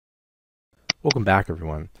Welcome back,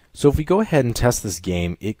 everyone. So if we go ahead and test this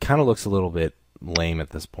game, it kind of looks a little bit lame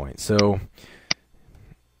at this point. So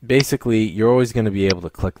basically, you're always going to be able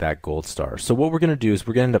to click that gold star. So what we're going to do is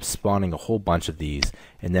we're going to end up spawning a whole bunch of these,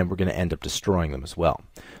 and then we're going to end up destroying them as well.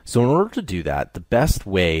 So in order to do that, the best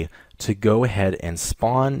way to go ahead and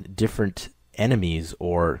spawn different enemies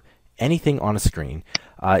or anything on a screen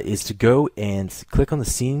is to go and click on the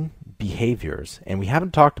scene behaviors. And we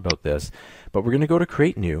haven't talked about this, but we're going to go to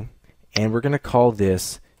create new, and we're going to call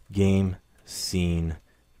this game scene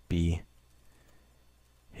behavior,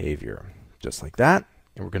 just like that.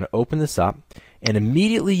 And we're going to open this up, and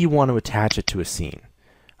immediately you want to attach it to a scene.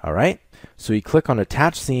 All right, so you click on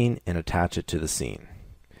attach scene and attach it to the scene.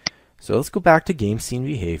 So let's go back to game scene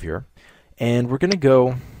behavior, and we're going to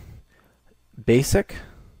go basic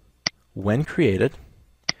when created.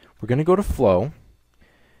 We're going to go to flow,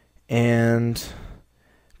 and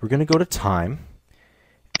we're going to go to time.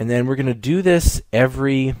 And then we're going to do this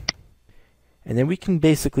and then we can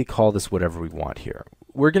basically call this whatever we want here.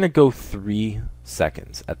 We're going to go 3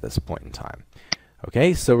 seconds at this point in time.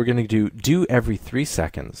 Okay, so we're going to do every 3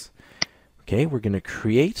 seconds. Okay, we're going to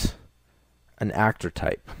create an actor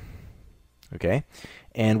type. Okay,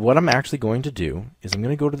 and what I'm actually going to do is I'm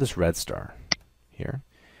going to go to this red star here,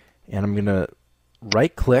 and I'm going to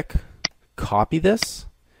right click, copy this,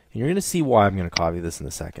 and you're going to see why I'm going to copy this in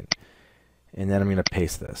a second. And then I'm going to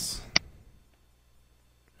paste this.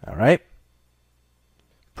 All right.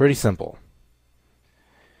 Pretty simple.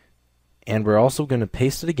 And we're also going to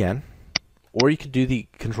paste it again, or you could do the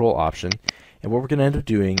control option. And what we're going to end up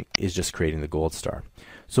doing is just creating the gold star.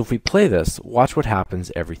 So if we play this, watch what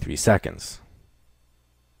happens every 3 seconds.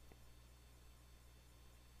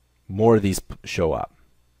 More of these show up.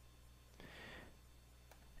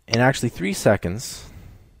 And actually 3 seconds,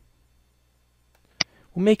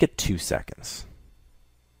 we'll make it 2 seconds.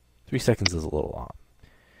 3 seconds is a little long.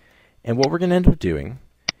 And what we're going to end up doing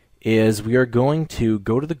is we are going to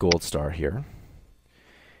go to the gold star here,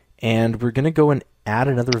 and we're going to go and add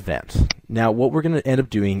another event. Now what we're going to end up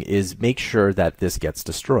doing is make sure that this gets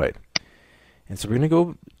destroyed. And so we're going to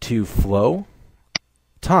go to flow,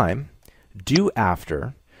 time, do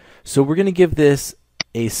after. So we're going to give this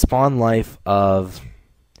a spawn life of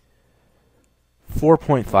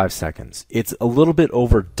 4.5 seconds. It's a little bit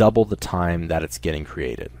over double the time that it's getting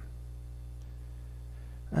created.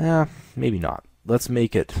 Maybe not. Let's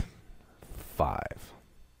make it 5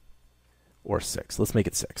 or 6. Let's make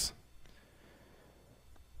it 6.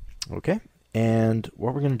 Okay, and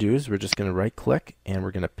what we're going to do is we're just going to right click and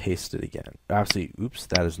we're going to paste it again. Actually, oops,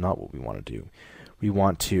 that is not what we want to do. We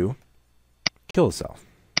want to kill itself.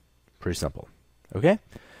 Pretty simple. Okay,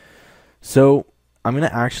 so I'm going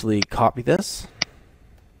to actually copy this.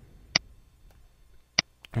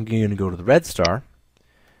 I'm going to go to the red star,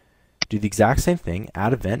 do the exact same thing,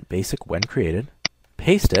 add event, basic when created,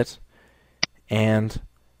 paste it, and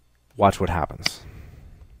watch what happens.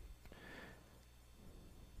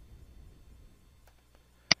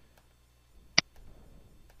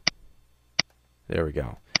 There we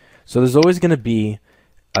go. So there's always going to be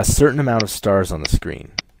a certain amount of stars on the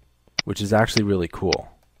screen, which is actually really cool.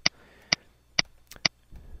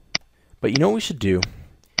 But you know what we should do?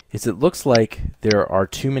 Is it looks like there are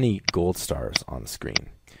too many gold stars on the screen.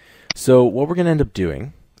 So what we're going to end up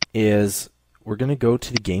doing is we're going to go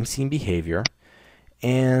to the game scene behavior,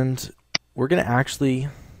 and we're going to actually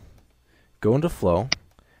go into flow,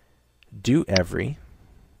 do every,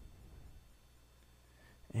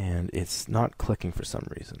 and it's not clicking for some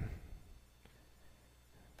reason.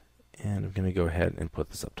 And I'm going to go ahead and put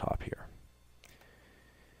this up top here.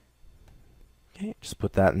 Okay, just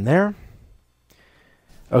put that in there.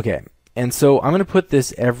 Okay, and so I'm going to put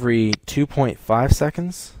this every 2.5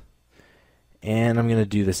 seconds, and I'm going to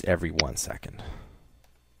do this every 1 second.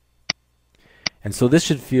 And so this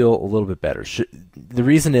should feel a little bit better. The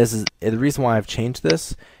reason why I've changed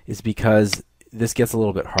this is because this gets a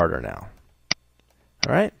little bit harder now.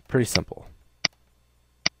 All right, pretty simple.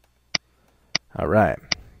 All right,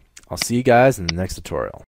 I'll see you guys in the next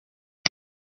tutorial.